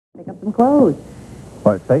Pick up some clothes.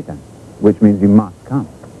 Well, it's Satan, which means you must come.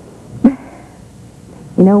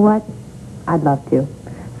 You know what? I'd love to.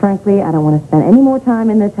 Frankly, I don't want to spend any more time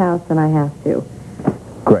in this house than I have to.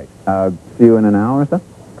 Great. See you in an hour or so?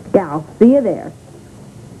 Yeah, I'll see you there.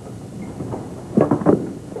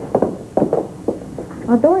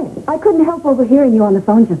 Oh, Dorian, I couldn't help overhearing you on the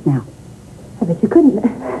phone just now. I bet you couldn't.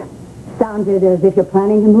 Sounded as if you're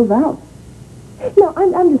planning to move out. No,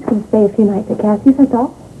 I'm just going to stay a few nights at Cassie's, that's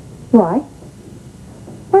all. Why?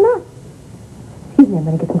 Why not? Excuse me, I'm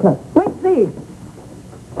going to get some clothes. Wait, please.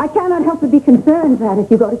 I cannot help but be concerned that if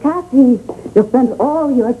you go to Cassie's, you'll spend all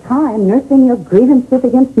your time nursing your grievances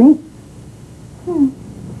against me. And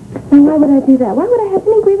why would I do that? Why would I have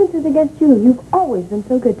any grievances against you? You've always been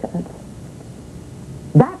so good to us.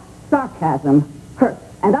 That sarcasm hurts,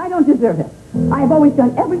 and I don't deserve it. I have always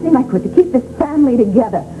done everything I could to keep this family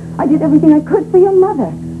together. I did everything I could for your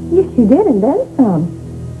mother. Yes, you did, and then some.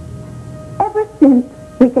 Ever since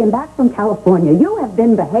we came back from California, you have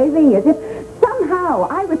been behaving as if somehow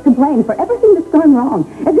I was to blame for everything that's gone wrong,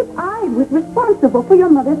 as if I was responsible for your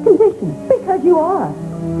mother's condition. Because you are.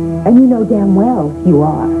 And you know damn well you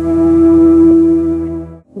are.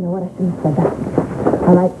 You know what? I shouldn't have said that.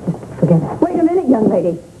 All right, just forget it. Wait a minute, young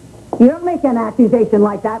lady. You don't make an accusation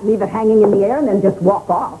like that, leave it hanging in the air, and then just walk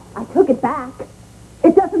off. I took it back.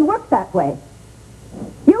 It doesn't work that way.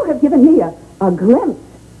 You have given me a glimpse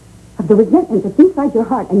of the resentment that's inside your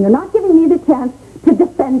heart, and you're not giving me the chance to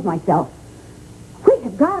defend myself. We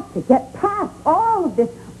have got to get past all of this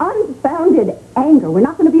unfounded anger. We're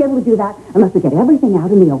not going to be able to do that unless we get everything out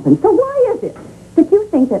in the open. So why is it that you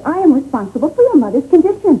think that I am responsible for your mother's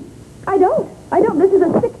condition? I don't. This is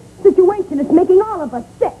a sick situation. It's making all of us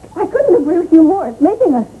sick. I couldn't agree with you more. It's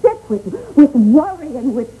making us sick with worry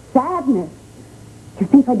and with sadness. You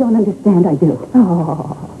think I don't understand? I do.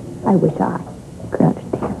 Oh, I wish I could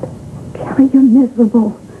understand. Carrie, you're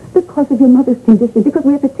miserable because of your mother's condition, because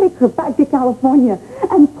we have to take her back to California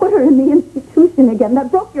and put her in the institution again.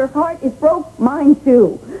 That broke your heart. It broke mine,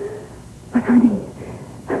 too. But, honey,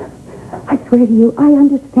 I swear to you, I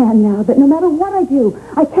understand now that no matter what I do,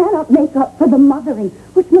 I cannot make up for the mothering,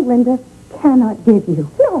 which Melinda cannot give you.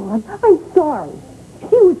 No, I'm sorry.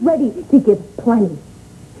 She was ready to give plenty.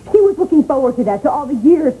 She was looking forward to that, to all the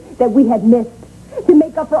years that we had missed, to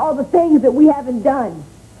make up for all the things that we haven't done.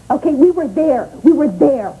 Okay, we were there.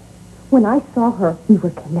 When I saw her, we were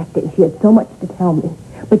connected. She had so much to tell me.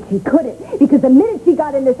 But she couldn't, because the minute she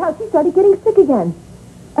got in this house, she started getting sick again.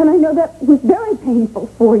 And I know that was very painful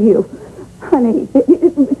for you. Honey,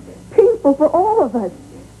 it was painful for all of us.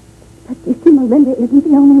 But you see, Melinda isn't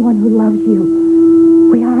the only one who loves you.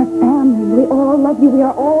 We are a family. We all love you. We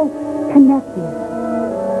are all connected.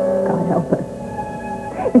 God help us.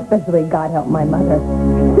 Especially God help my mother.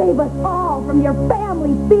 Save us all from your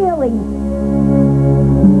family feelings.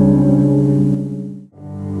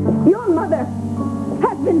 Your mother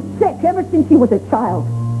has been sick ever since she was a child.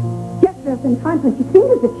 Yes, there have been times when she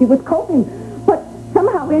seemed as if she was coping, but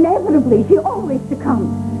somehow, inevitably, she always succumbed.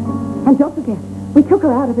 And don't forget, we took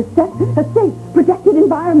her out of a safe, protected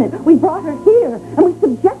environment. We brought her here, and we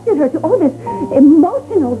subjected her to all this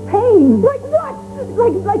emotional pain. Like what?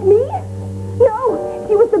 Like me? No,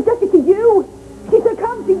 she was subjected to you. She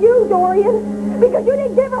succumbed to you, Dorian, because you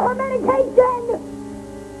didn't give her medication.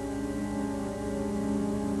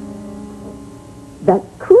 That's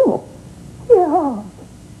cruel. Yeah,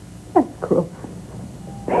 that's cruel.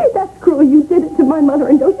 That's cruel. You did it to my mother,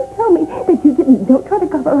 and don't you tell me that you didn't. Don't try to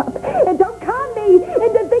cover up. And don't con me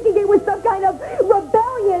into thinking it was some kind of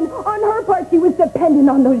rebellion on her part. She was dependent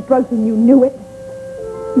on those drugs, and you knew it.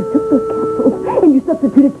 You took those capsules, and you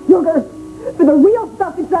substituted sugar for the real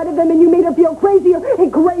stuff inside of them, and you made her feel crazier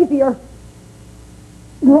and crazier.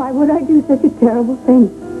 Why would I do such a terrible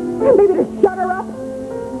thing? Maybe to shut her up?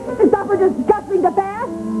 To stop her disgusting the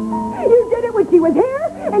past? You did it when she was here,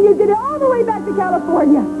 and you did it all the way back to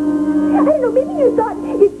California. I don't know, maybe you thought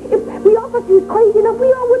if we all thought she was crazy enough,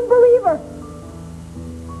 we all wouldn't believe her.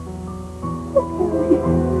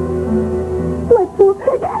 Let's go.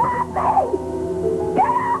 Get off me!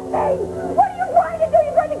 Get off me! What are you trying to do?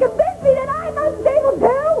 You're trying to convince me that I'm unstable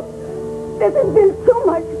too? This has been too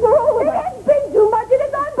much for all of us. It has been too much, and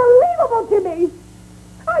it's unbelievable to me.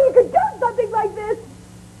 How you could do something like this?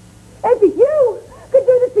 And if you could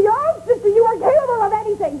do this to your own sister, you are capable of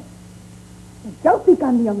anything. And don't think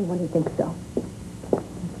I'm the only one who thinks so.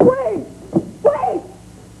 Wait!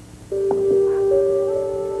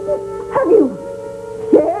 Have you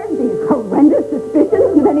shared these horrendous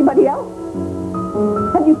suspicions with anybody else?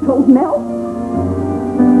 Have you told Mel?